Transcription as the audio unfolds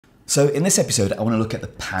So in this episode, I want to look at the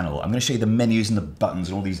panel. I'm going to show you the menus and the buttons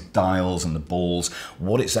and all these dials and the balls,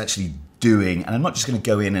 what it's actually doing. And I'm not just going to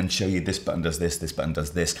go in and show you this button does this button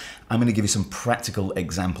does this. I'm going to give you some practical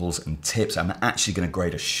examples and tips. I'm actually going to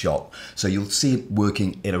grade a shot, so you'll see it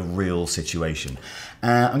working in a real situation.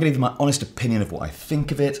 I'm going to give you my honest opinion of what I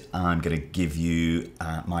think of it. I'm going to give you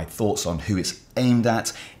my thoughts on who it's aimed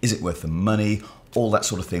at. Is it worth the money? All that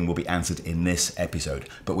sort of thing will be answered in this episode,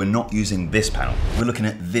 but we're not using this panel. We're looking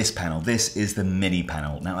at this panel. This is the mini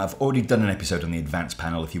panel. Now, I've already done an episode on the advanced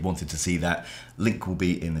panel. If you wanted to see that, link will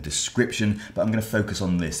be in the description, but I'm going to focus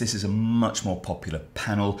on this. This is a much more popular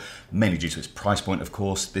panel, mainly due to its price point, of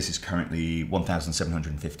course. This is currently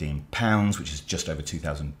 £1,715, which is just over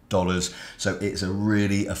 $2,000. So it's a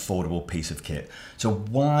really affordable piece of kit. So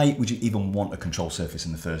why would you even want a control surface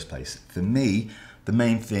in the first place? For me, the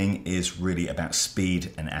main thing is really about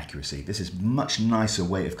speed and accuracy. This is a much nicer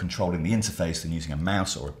way of controlling the interface than using a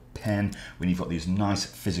mouse or a pen when you've got these nice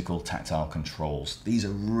physical tactile controls. These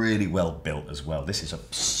are really well built as well. This is a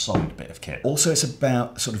solid bit of kit. Also, it's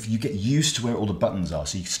about sort of, you get used to where all the buttons are,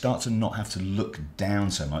 so you start to not have to look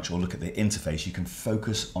down so much or look at the interface. You can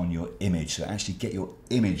focus on your image, so actually get your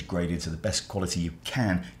image graded to the best quality you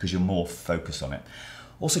can because you're more focused on it.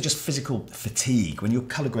 Also, just physical fatigue. When you're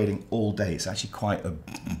color grading all day, it's actually quite a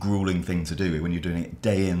grueling thing to do when you're doing it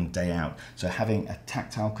day in, day out. So having a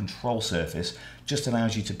tactile control surface just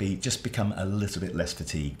allows you to become a little bit less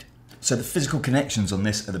fatigued. So the physical connections on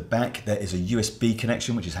this at the back, there is a USB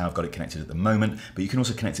connection, which is how I've got it connected at the moment, but you can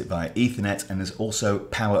also connect it via Ethernet, and there's also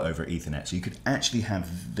power over Ethernet. So you could actually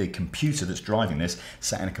have the computer that's driving this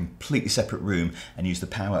sat in a completely separate room and use the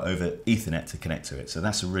power over Ethernet to connect to it. So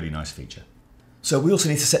that's a really nice feature. So we also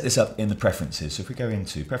need to set this up in the preferences. So if we go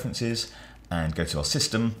into preferences and go to our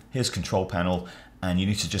system, here's control panel, and you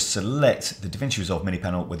need to just select the DaVinci Resolve mini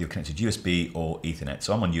panel whether you're connected USB or Ethernet.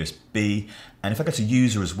 So I'm on USB, and if I go to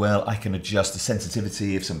user as well, I can adjust the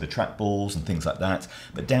sensitivity of some of the trackballs and things like that.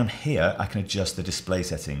 But down here, I can adjust the display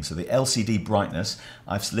settings. So the LCD brightness,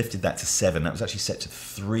 I've lifted that to 7. That was actually set to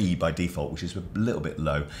 3 by default, which is a little bit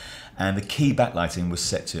low. And the key backlighting was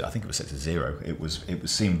set to, I think it was set to 0. It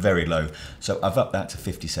seemed very low. So I've upped that to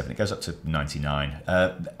 57. It goes up to 99.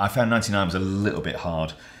 I found 99 was a little bit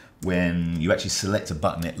hard. When you actually select a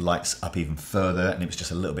button, it lights up even further, and it was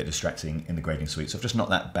just a little bit distracting in the grading suite. So I've just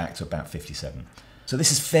knocked that back to about 57. So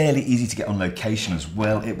this is fairly easy to get on location as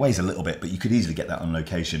well. It weighs a little bit, but you could easily get that on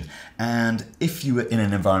location. And if you were in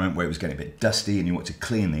an environment where it was getting a bit dusty and you want to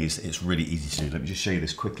clean these, it's really easy to do. Let me just show you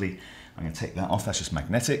this quickly. I'm going to take that off. That's just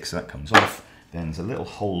magnetic, so that comes off. Then there's a little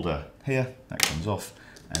holder here that comes off,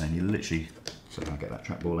 and then you literally, so I'll get that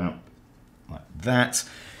trackball out like that.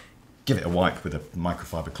 Give it a wipe with a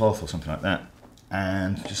microfiber cloth or something like that,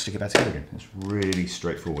 and just stick it back together again. It's really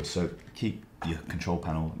straightforward. So keep your control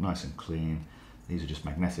panel nice and clean. These are just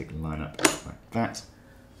magnetic and line up like that,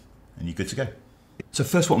 and you're good to go. So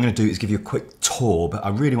first what I'm going to do is give you a quick tour, but I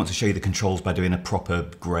really want to show you the controls by doing a proper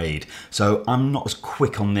grade. So I'm not as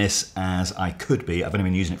quick on this as I could be. I've only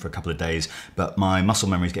been using it for a couple of days, but my muscle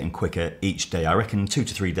memory is getting quicker each day. I reckon 2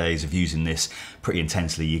 to 3 days of using this pretty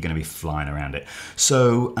intensely, you're going to be flying around it.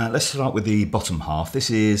 So let's start with the bottom half.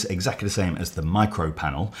 This is exactly the same as the micro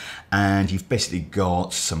panel, and you've basically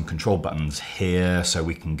got some control buttons here, so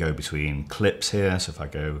we can go between clips here. So if I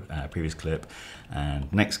go previous clip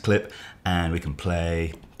and next clip, and we can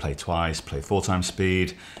play twice, play 4 times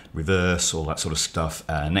speed, reverse, all that sort of stuff.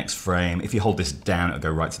 Next frame, if you hold this down, it'll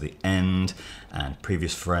go right to the end, and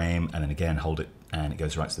previous frame, and then again hold it and it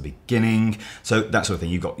goes right to the beginning. So that sort of thing,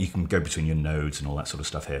 you can go between your nodes and all that sort of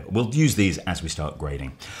stuff here. We'll use these as we start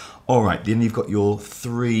grading. All right, then you've got your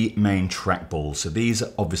 3 main trackballs. So these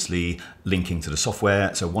are obviously linking to the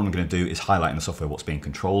software. So what I'm going to do is highlight in the software what's being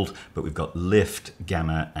controlled, but we've got lift,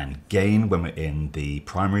 gamma, and gain when we're in the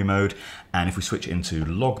primary mode. And if we switch into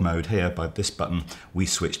log mode here by this button, we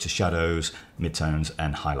switch to shadows, midtones,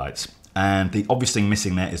 and highlights. And the obvious thing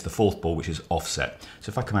missing there is the 4th ball, which is offset. So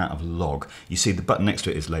if I come out of log, you see the button next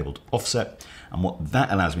to it is labeled offset. And what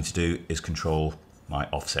that allows me to do is control my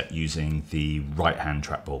offset using the right-hand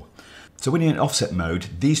trackball. So when you're in offset mode,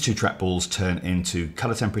 these 2 trackballs turn into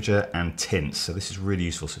color temperature and tint. So this is really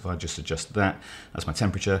useful. So if I just adjust that, that's my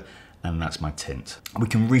temperature, and that's my tint. We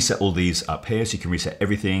can reset all these up here, so you can reset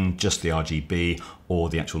everything, just the RGB or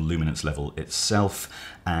the actual luminance level itself.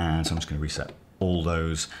 And so I'm just going to reset all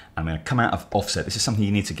those. I'm going to come out of offset. This is something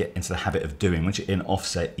you need to get into the habit of doing. Once you're in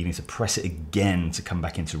offset, you need to press it again to come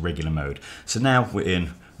back into regular mode. So now we're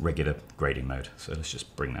in regular grading mode. So let's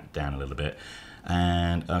just bring that down a little bit.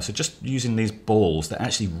 And so just using these balls, they're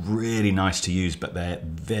actually really nice to use, but they're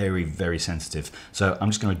very, very sensitive. So I'm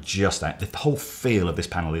just going to adjust that. The whole feel of this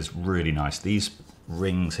panel is really nice. These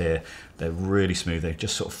rings here, they're really smooth. They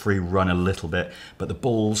just sort of free run a little bit, but the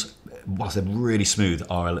balls, whilst they're really smooth,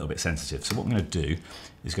 are a little bit sensitive. So what I'm going to do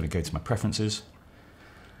is going to go to my preferences,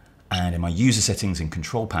 and in my user settings in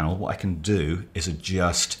control panel, what I can do is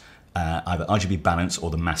adjust either RGB balance or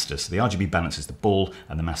the master. So the RGB balance is the ball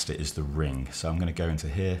and the master is the ring. So I'm going to go into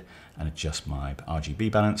here and adjust my RGB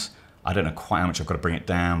balance. I don't know quite how much I've got to bring it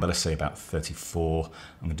down, but let's say about 34. I'm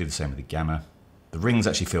going to do the same with the gamma. The rings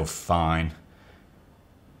actually feel fine.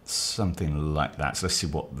 Something like that. So let's see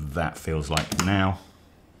what that feels like now.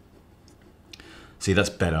 See,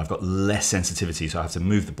 that's better. I've got less sensitivity, so I have to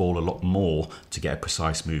move the ball a lot more to get a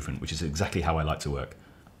precise movement, which is exactly how I like to work.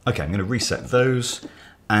 Okay, I'm going to reset those.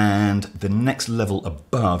 And the next level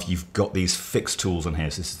above, you've got these fixed tools on here.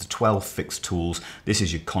 So this is the 12 fixed tools. This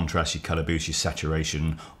is your contrast, your color boost, your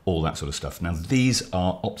saturation, all that sort of stuff. Now, these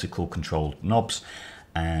are optical controlled knobs.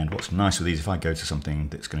 And what's nice with these, if I go to something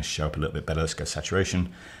that's going to show up a little bit better, let's go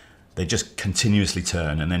saturation, they just continuously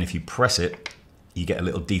turn. And then if you press it, you get a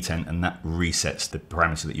little detent, and that resets the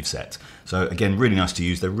parameter that you've set. So again, really nice to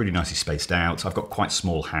use. They're really nicely spaced out. I've got quite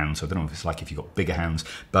small hands, so I don't know if it's like if you've got bigger hands,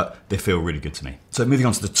 but they feel really good to me. So moving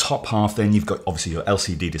on to the top half, then you've got obviously your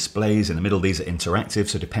LCD displays. In the middle, these are interactive,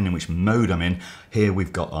 so depending which mode I'm in, here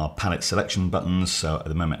we've got our palette selection buttons. So at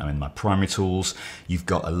the moment I'm in my primary tools. You've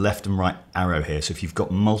got a left and right arrow here. So if you've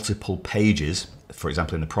got multiple pages, for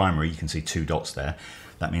example in the primary, you can see 2 dots there.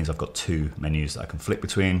 That means I've got 2 menus that I can flick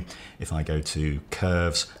between. If I go to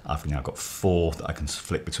curves, I've now got 4 that I can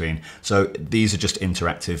flick between. So these are just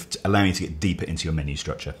interactive, to allow you to get deeper into your menu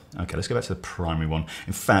structure. Okay, let's go back to the primary one.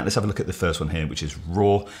 In fact, let's have a look at the first one here, which is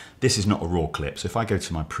raw. This is not a raw clip. So if I go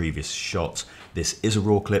to my previous shot, this is a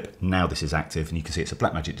raw clip. Now this is active, and you can see it's a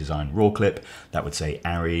Blackmagic Design raw clip. That would say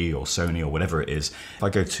Arri or Sony or whatever it is. If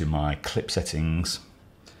I go to my clip settings,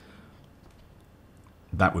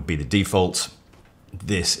 that would be the default.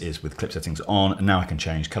 This is with clip settings on, and now I can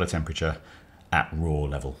change color temperature at raw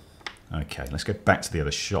level. Okay, let's go back to the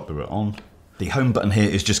other shot that we're on. The home button here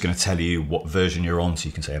is just going to tell you what version you're on, so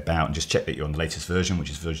you can say about and just check that you're on the latest version, which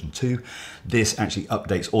is version 2. This actually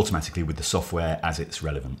updates automatically with the software as it's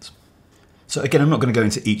relevant. So again, I'm not going to go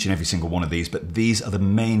into each and every single one of these, but these are the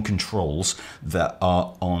main controls that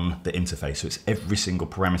are on the interface. So it's every single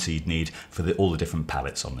parameter you'd need for all the different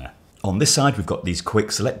palettes on there. On this side, we've got these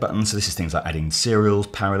quick select buttons. So this is things like adding serials,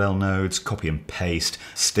 parallel nodes, copy and paste,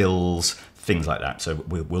 stills, things like that. So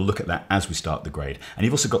we'll look at that as we start the grade. And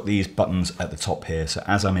you've also got these buttons at the top here. So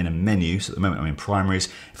as I'm in a menu, so at the moment I'm in primaries,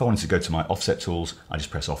 if I wanted to go to my offset tools, I just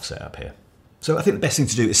press offset up here. So I think the best thing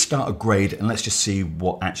to do is start a grade, and let's just see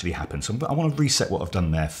what actually happens. So I want to reset what I've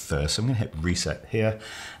done there first. So I'm going to hit reset here,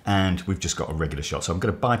 and we've just got a regular shot. So I'm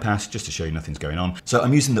going to bypass just to show you nothing's going on. So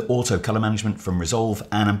I'm using the auto color management from Resolve,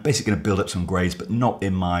 and I'm basically going to build up some grades, but not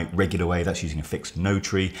in my regular way. That's using a fixed node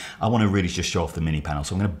tree. I want to really just show off the mini panel.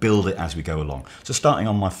 So I'm going to build it as we go along. So starting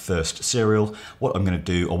on my first serial, what I'm going to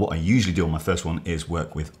do, or what I usually do on my first one, is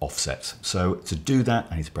work with offset. So to do that,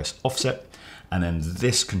 I need to press offset, and then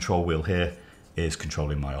this control wheel here is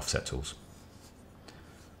controlling my offset tools.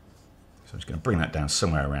 So I'm just going to bring that down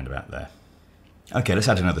somewhere around about there. Okay, let's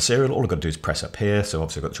add another serial. All I've got to do is press up here. So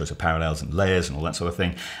obviously I've got the choice of parallels and layers and all that sort of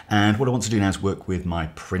thing. And what I want to do now is work with my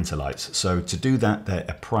printer lights. So to do that, they're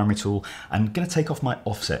a primary tool. I'm going to take off my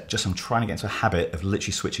offset. Just I'm trying to get into a habit of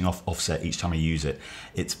literally switching off offset each time I use it.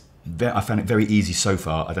 I found it very easy so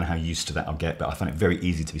far. I don't know how used to that I'll get, but I found it very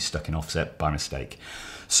easy to be stuck in offset by mistake.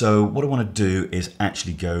 So what I want to do is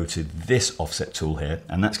actually go to this offset tool here,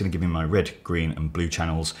 and that's going to give me my red, green, and blue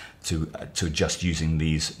channels to adjust using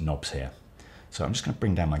these knobs here. So I'm just going to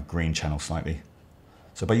bring down my green channel slightly.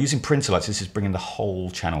 So by using printer lights, this is bringing the whole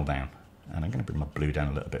channel down. And I'm going to bring my blue down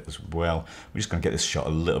a little bit as well. We're just going to get this shot a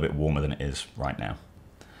little bit warmer than it is right now.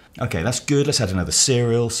 Okay, that's good. Let's add another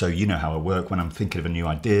serial. So you know how I work. When I'm thinking of a new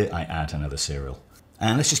idea, I add another serial.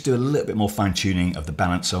 And let's just do a little bit more fine tuning of the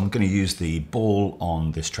balance. So I'm going to use the ball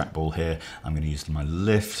on this trackball here. I'm going to use my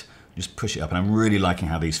lift, just push it up. And I'm really liking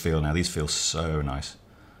how these feel now. These feel so nice.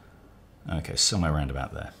 Okay, somewhere around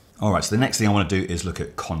about there. All right, so the next thing I want to do is look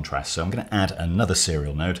at contrast. So I'm going to add another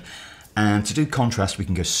serial node. And to do contrast, we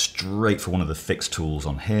can go straight for one of the fixed tools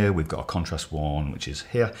on here. We've got a contrast one, which is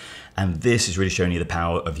here. And this is really showing you the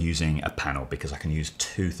power of using a panel, because I can use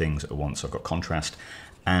 2 things at once. So I've got contrast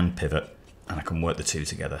and pivot, and I can work the 2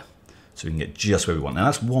 together. So we can get just where we want. Now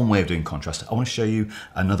that's one way of doing contrast. I want to show you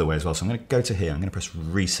another way as well. So I'm going to go to here, I'm going to press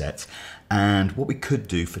reset. And what we could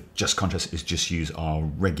do for just contrast is just use our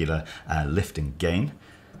regular lift and gain.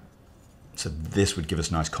 So this would give us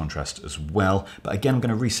nice contrast as well. But again, I'm going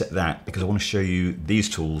to reset that because I want to show you these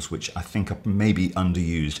tools, which I think are maybe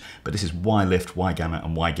underused. But this is Y lift, Y gamma,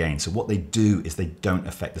 and Y gain. So what they do is they don't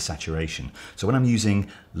affect the saturation. So when I'm using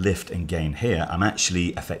lift and gain here, I'm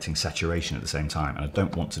actually affecting saturation at the same time. And I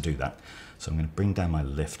don't want to do that. So I'm going to bring down my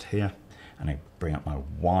lift here and I bring up my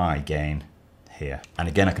Y gain here. And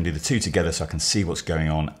again, I can do the two together so I can see what's going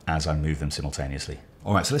on as I move them simultaneously.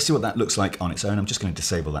 All right, so let's see what that looks like on its own. I'm just going to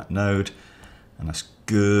disable that node. And that's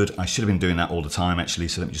good. I should have been doing that all the time actually,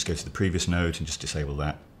 so let me just go to the previous node and just disable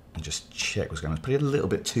that and just check what's going on. It's probably a little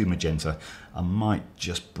bit too magenta. I might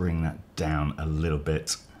just bring that down a little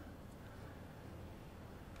bit.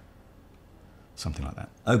 Something like that.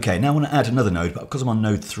 Okay, now I want to add another node, but because I'm on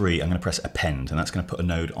node 3, I'm going to press append, and that's going to put a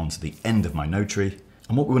node onto the end of my node tree.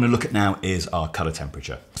 And what we want to look at now is our color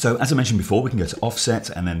temperature. So as I mentioned before, we can go to offset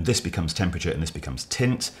and then this becomes temperature and this becomes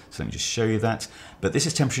tint. So let me just show you that. But this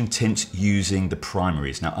is temperature and tint using the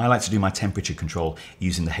primaries. Now I like to do my temperature control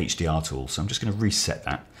using the HDR tools. So I'm just going to reset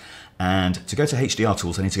that. And to go to HDR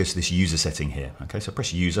tools, I need to go to this user setting here. Okay, so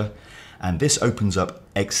press user and this opens up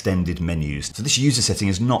extended menus. So this user setting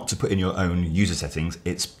is not to put in your own user settings,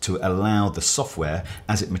 it's to allow the software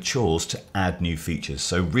as it matures to add new features.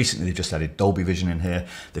 So recently they've just added Dolby Vision in here,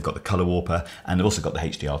 they've got the color warper, and they've also got the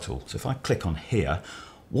HDR tool. So if I click on here,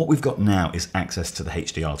 what we've got now is access to the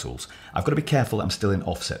HDR tools. I've got to be careful that I'm still in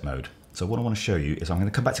offset mode. So what I want to show you is I'm going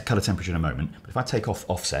to come back to color temperature in a moment, but if I take off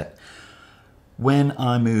offset, when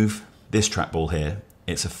I move this trackball here,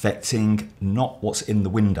 it's affecting not what's in the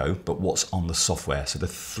window, but what's on the software. So the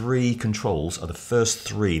three controls are the first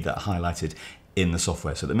three that are highlighted in the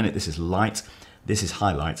software. So at the minute, this is light, this is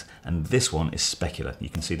highlight, and this one is specular. You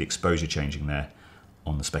can see the exposure changing there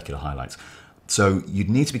on the specular highlights. So you'd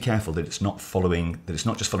need to be careful that it's not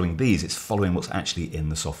just following these, it's following what's actually in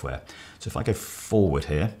the software. So if I go forward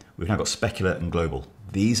here, we've now got specular and global.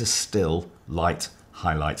 These are still light,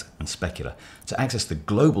 highlight, and specular. To access the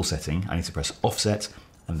global setting, I need to press offset,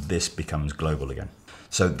 and this becomes global again.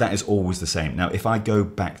 So that is always the same. Now, if I go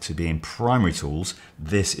back to being primary tools,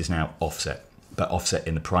 this is now offset, but offset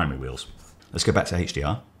in the primary wheels. Let's go back to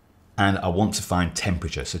HDR, and I want to find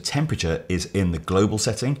temperature. So temperature is in the global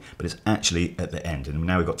setting, but it's actually at the end. And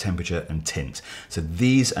now we've got temperature and tint. So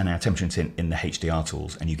these are now temperature and tint in the HDR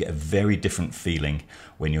tools, and you get a very different feeling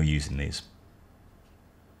when you're using these.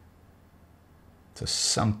 So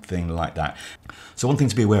something like that. So one thing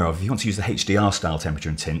to be aware of, if you want to use the HDR style temperature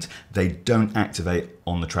and tint, they don't activate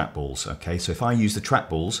on the trackballs, okay? So if I use the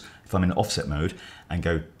trackballs, if I'm in offset mode and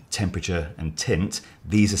go temperature and tint,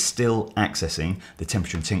 these are still accessing the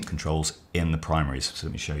temperature and tint controls in the primaries. So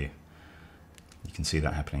let me show you. You can see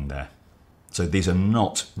that happening there. So these are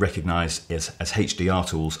not recognized as HDR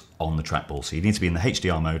tools on the trackball. So you need to be in the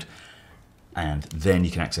HDR mode and then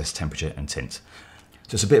you can access temperature and tint.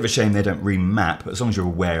 So it's a bit of a shame they don't remap, but as long as you're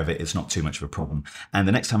aware of it, it's not too much of a problem. And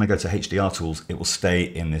the next time I go to HDR tools, it will stay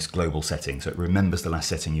in this global setting. So it remembers the last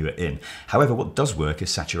setting you were in. However, what does work is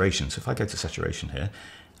saturation. So if I go to saturation here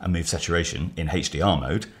and move saturation in HDR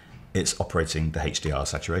mode, it's operating the HDR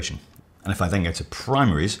saturation. And if I then go to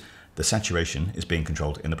primaries, the saturation is being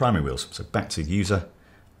controlled in the primary wheels. So back to the user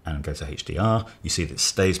and go to HDR, you see that it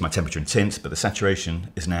stays my temperature and tint, but the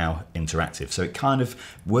saturation is now interactive. So it kind of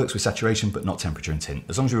works with saturation, but not temperature and tint,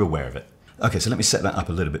 as long as you're aware of it. Okay, so let me set that up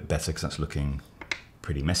a little bit better because that's looking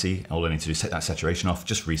pretty messy. All I need to do is take that saturation off,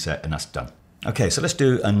 just reset, and that's done. Okay, so let's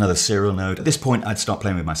do another serial node. At this point, I'd start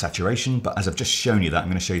playing with my saturation, but as I've just shown you that, I'm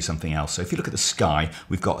going to show you something else. So if you look at the sky,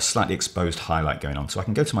 we've got a slightly exposed highlight going on. So I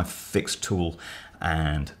can go to my fixed tool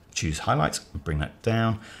and choose highlight and bring that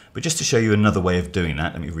down. But just to show you another way of doing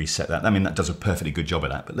that, let me reset that. I mean, that does a perfectly good job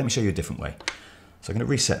of that, but let me show you a different way. So I'm going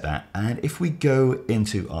to reset that. And if we go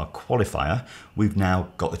into our qualifier, we've now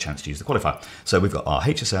got the chance to use the qualifier. So we've got our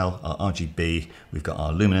HSL, our RGB, we've got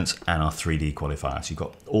our luminance and our 3D qualifier. So you've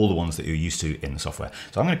got all the ones that you're used to in the software.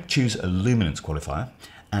 So I'm going to choose a luminance qualifier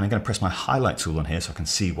and I'm going to press my highlight tool on here so I can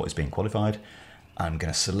see what is being qualified. I'm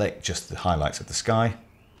going to select just the highlights of the sky.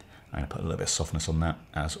 I'm going to put a little bit of softness on that,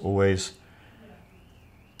 as always.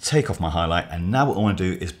 Take off my highlight, and now what I want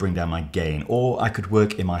to do is bring down my gain, or I could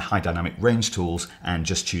work in my high dynamic range tools and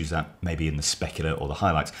just choose that maybe in the specular or the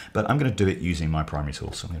highlights, but I'm going to do it using my primary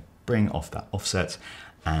tool. So I'm going to bring off that offset,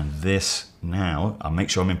 and this now, I'll make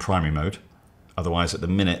sure I'm in primary mode, otherwise at the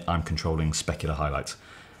minute I'm controlling specular highlights.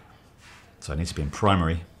 So I need to be in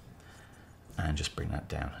primary, and just bring that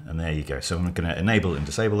down, and there you go. So I'm going to enable and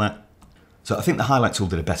disable that. So I think the highlight tool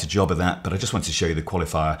did a better job of that, but I just wanted to show you the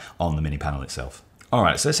qualifier on the mini panel itself. All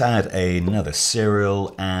right, so let's add another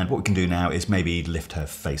serial, and what we can do now is maybe lift her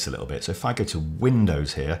face a little bit. So if I go to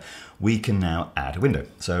Windows here, we can now add a window.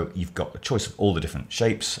 So you've got a choice of all the different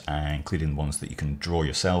shapes, including ones that you can draw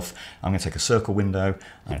yourself. I'm going to take a circle window,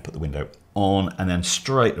 I'm going to put the window on, and then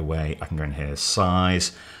straight away I can go in here,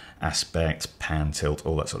 size, aspect, pan, tilt,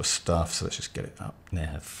 all that sort of stuff. So let's just get it up near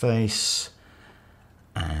her face.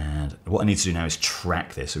 And what I need to do now is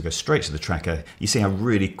track this. So we go straight to the tracker. You see how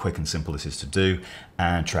really quick and simple this is to do,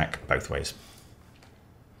 and track both ways.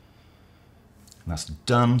 And that's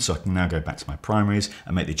done. So I can now go back to my primaries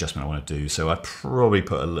and make the adjustment I want to do. So I probably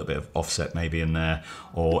put a little bit of offset maybe in there,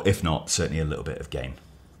 or if not, certainly a little bit of gain.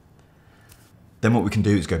 Then what we can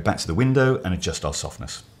do is go back to the window and adjust our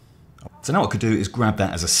softness. So now what I could do is grab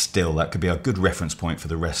that as a still. That could be a good reference point for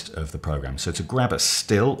the rest of the program. So to grab a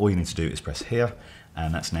still, all you need to do is press here,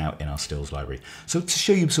 and that's now in our stills library. So to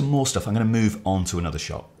show you some more stuff, I'm going to move on to another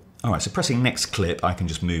shot. All right, so pressing next clip, I can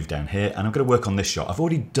just move down here, and I'm going to work on this shot. I've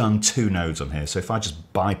already done 2 nodes on here, so if I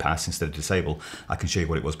just bypass instead of disable, I can show you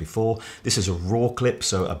what it was before. This is a raw clip,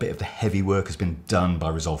 so a bit of the heavy work has been done by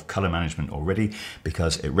Resolve Color Management already,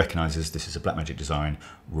 because it recognizes this is a Blackmagic Design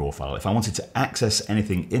raw file. If I wanted to access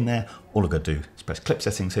anything in there, all I've got to do is press clip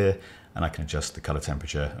settings here, and I can adjust the color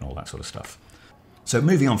temperature and all that sort of stuff. So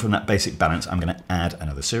moving on from that basic balance, I'm going to add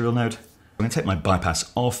another serial node. I'm going to take my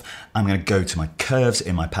bypass off. I'm going to go to my curves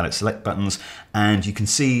in my palette select buttons, and you can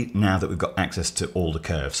see now that we've got access to all the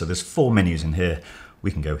curves. So there's 4 menus in here.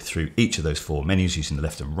 We can go through each of those 4 menus using the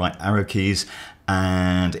left and right arrow keys.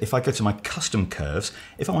 And if I go to my custom curves,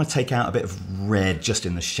 if I want to take out a bit of red just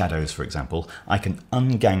in the shadows, for example, I can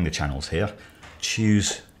ungang the channels here,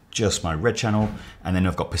 choose just my red channel, and then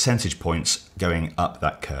I've got percentage points going up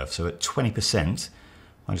that curve. So at 20%,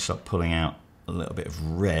 I just start pulling out a little bit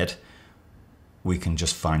of red, we can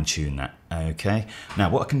just fine tune that. Okay. Now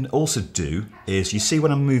what I can also do is, you see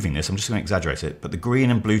when I'm moving this, I'm just going to exaggerate it, but the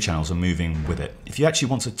green and blue channels are moving with it. If you actually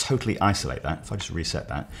want to totally isolate that, if I just reset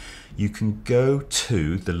that, you can go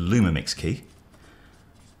to the Luma Mix key,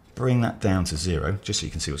 bring that down to 0, just so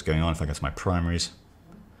you can see what's going on. If I go to my primaries,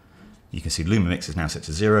 you can see Luma Mix is now set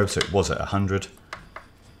to 0, so it was at 100.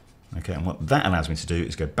 Okay, and what that allows me to do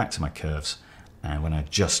is go back to my curves, and when I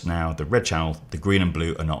adjust now the red channel, the green and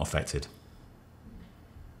blue are not affected.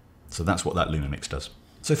 So that's what that Luma Mix does.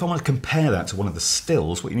 So if I want to compare that to one of the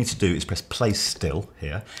stills, what you need to do is press Place Still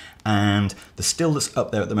here, and the still that's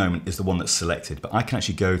up there at the moment is the one that's selected, but I can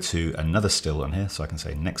actually go to another still on here, so I can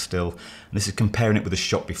say Next Still, and this is comparing it with the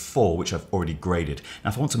shot before, which I've already graded.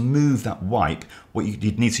 Now if I want to move that wipe,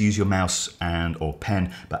 you'd need to use your mouse or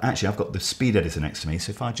pen, but actually I've got the speed editor next to me,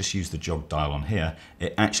 so if I just use the jog dial on here,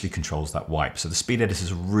 it actually controls that wipe. So the speed editor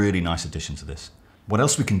is a really nice addition to this. What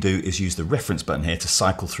else we can do is use the reference button here to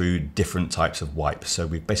cycle through different types of wipe. So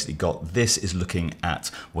we've basically got, this is looking at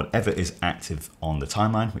whatever is active on the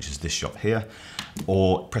timeline, which is this shot here,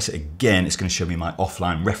 or press it again, it's going to show me my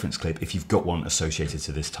offline reference clip if you've got one associated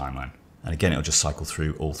to this timeline. And again, it'll just cycle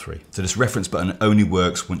through all 3. So this reference button only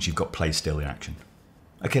works once you've got Play Still in action.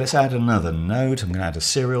 Okay, let's add another node. I'm going to add a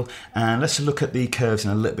serial, and let's look at the curves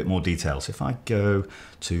in a little bit more detail. So if I go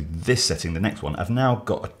to this setting, the next one, I've now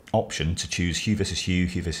got an option to choose Hue versus Hue,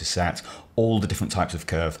 Hue versus Sat. All the different types of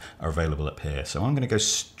curve are available up here. So I'm going to go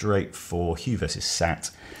straight for Hue versus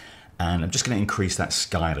Sat, and I'm just going to increase that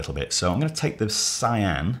sky a little bit. So I'm going to take the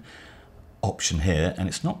cyan option here, and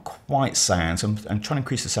it's not quite cyan, so I'm trying to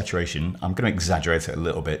increase the saturation. I'm going to exaggerate it a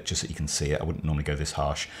little bit just so you can see it. I wouldn't normally go this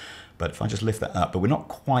harsh. But if I just lift that up, but we're not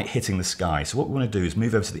quite hitting the sky. So what we want to do is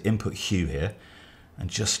move over to the input hue here and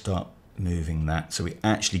just start moving that so we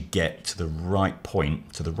actually get to the right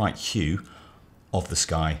point, to the right hue of the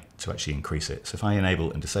sky to actually increase it. So if I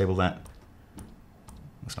enable and disable that,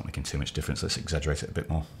 that's not making too much difference. Let's exaggerate it a bit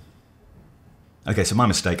more. Okay, so my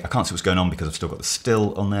mistake, I can't see what's going on because I've still got the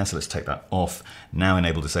still on there, so let's take that off. Now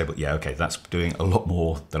enable, disable, yeah, okay, that's doing a lot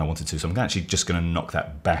more than I wanted to. So I'm actually just going to knock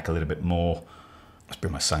that back a little bit more. Let's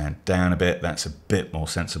bring my cyan down a bit. That's a bit more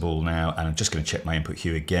sensible now. And I'm just going to check my input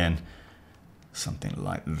hue again. Something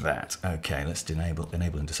like that. Okay, let's enable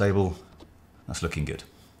and disable. That's looking good.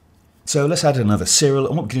 So let's add another serial.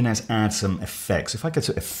 And what we're going to do now is add some effects. If I go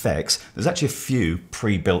to effects, there's actually a few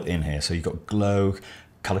pre-built in here. So you've got glow,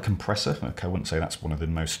 color compressor. Okay, I wouldn't say that's one of the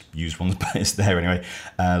most used ones, but it's there anyway.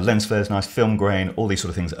 Lens flares, nice film grain, all these sort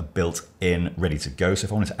of things are built in, ready to go. So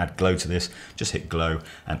if I wanted to add glow to this, just hit glow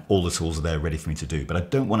and all the tools are there ready for me to do. But I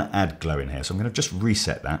don't want to add glow in here, so I'm going to just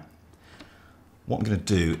reset that. What I'm going to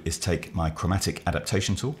do is take my chromatic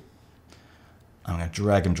adaptation tool, I'm going to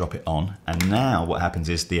drag and drop it on, and now what happens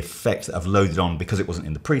is the effect that I've loaded on because it wasn't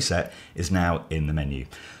in the preset is now in the menu.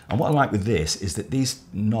 And what I like with this is that these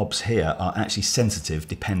knobs here are actually sensitive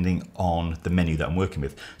depending on the menu that I'm working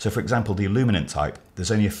with. So for example, the illuminant type,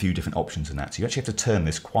 there's only a few different options in that. So you actually have to turn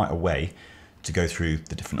this quite a way to go through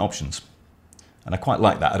the different options. And I quite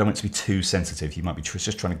like that. I don't want it to be too sensitive. You might be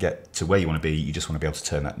just trying to get to where you want to be. You just want to be able to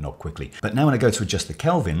turn that knob quickly. But now when I go to adjust the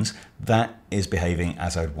kelvins, that is behaving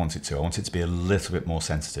as I would want it to. I want it to be a little bit more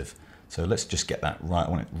sensitive. So let's just get that right. I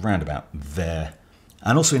want it round about there.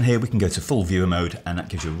 And also in here, we can go to full viewer mode, and that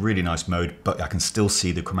gives you a really nice mode, but I can still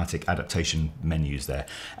see the chromatic adaptation menus there.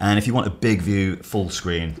 And if you want a big view, full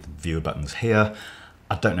screen, viewer buttons here.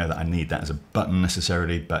 I don't know that I need that as a button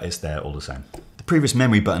necessarily, but it's there all the same. The previous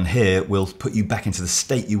memory button here will put you back into the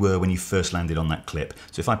state you were when you first landed on that clip.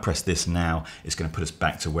 So if I press this now, it's going to put us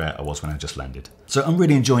back to where I was when I just landed. So I'm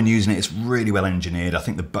really enjoying using it. It's really well engineered. I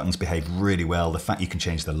think the buttons behave really well. The fact you can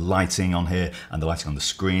change the lighting on here and the lighting on the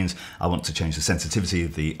screens. I want to change the sensitivity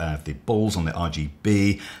of the balls on the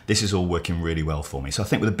RGB. This is all working really well for me. So I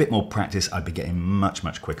think with a bit more practice, I'd be getting much,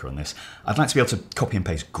 much quicker on this. I'd like to be able to copy and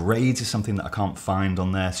paste grades is something that I can't find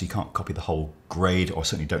on there. So you can't copy the whole grade, or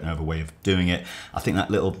certainly don't know of a way of doing it. I think that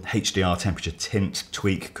little HDR temperature tint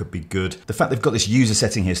tweak could be good. The fact they've got this user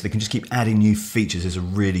setting here so they can just keep adding new features is a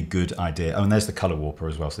really good idea. Oh, and there's the color warper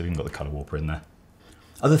as well, so they've even got the color warper in there.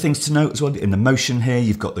 Other things to note as well, in the motion here,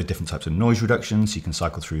 you've got the different types of noise reduction, so you can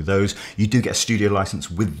cycle through those. You do get a studio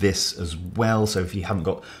license with this as well, so if you haven't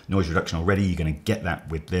got noise reduction already, you're going to get that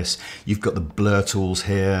with this. You've got the blur tools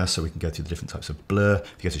here, so we can go through the different types of blur.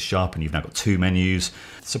 If you go to sharpen, you've now got 2 menus.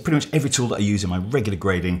 So pretty much every tool that I use in my regular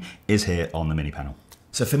grading is here on the mini panel.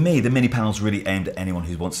 So for me, the mini panel's really aimed at anyone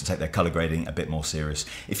who wants to take their color grading a bit more serious.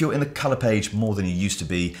 If you're in the color page more than you used to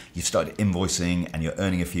be, you've started invoicing and you're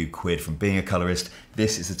earning a few quid from being a colorist,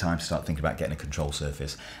 this is the time to start thinking about getting a control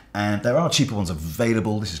surface. And there are cheaper ones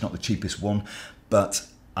available. This is not the cheapest one, but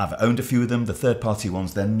I've owned a few of them. The third-party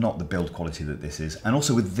ones, they're not the build quality that this is. And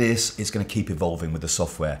also with this, it's going to keep evolving with the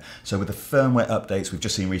software. So with the firmware updates, we've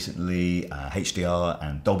just seen recently HDR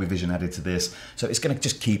and Dolby Vision added to this. So it's going to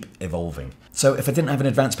just keep evolving. So if I didn't have an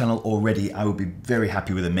advanced panel already, I would be very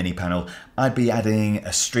happy with a mini panel. I'd be adding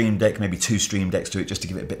a stream deck, maybe 2 stream decks to it just to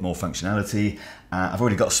give it a bit more functionality. I've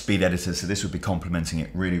already got a speed editor, so this would be complementing it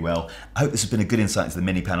really well. I hope this has been a good insight into the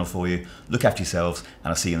mini panel for you. Look after yourselves, and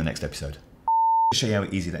I'll see you in the next episode. To show you how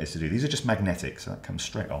easy that is to do. These are just magnetic, so that comes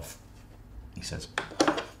straight off. He says,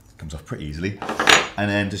 it comes off pretty easily.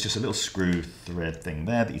 And then there's just a little screw thread thing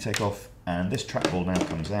there that you take off, and this trackball now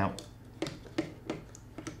comes out.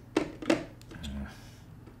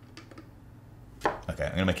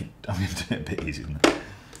 Okay, I'm gonna do it a bit easier than that.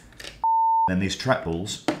 Then these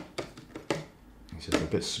trackballs, he says, are a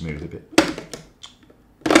bit smooth, a bit.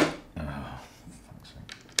 Oh, fuck's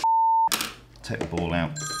sake. Take the ball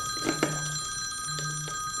out.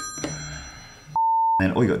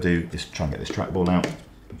 Then all you got to do is try and get this trackball out,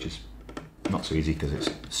 which is not so easy because it's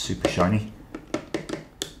super shiny,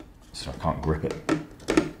 so I can't grip it.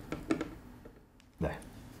 There,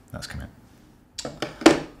 that's come out.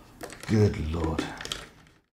 Good Lord.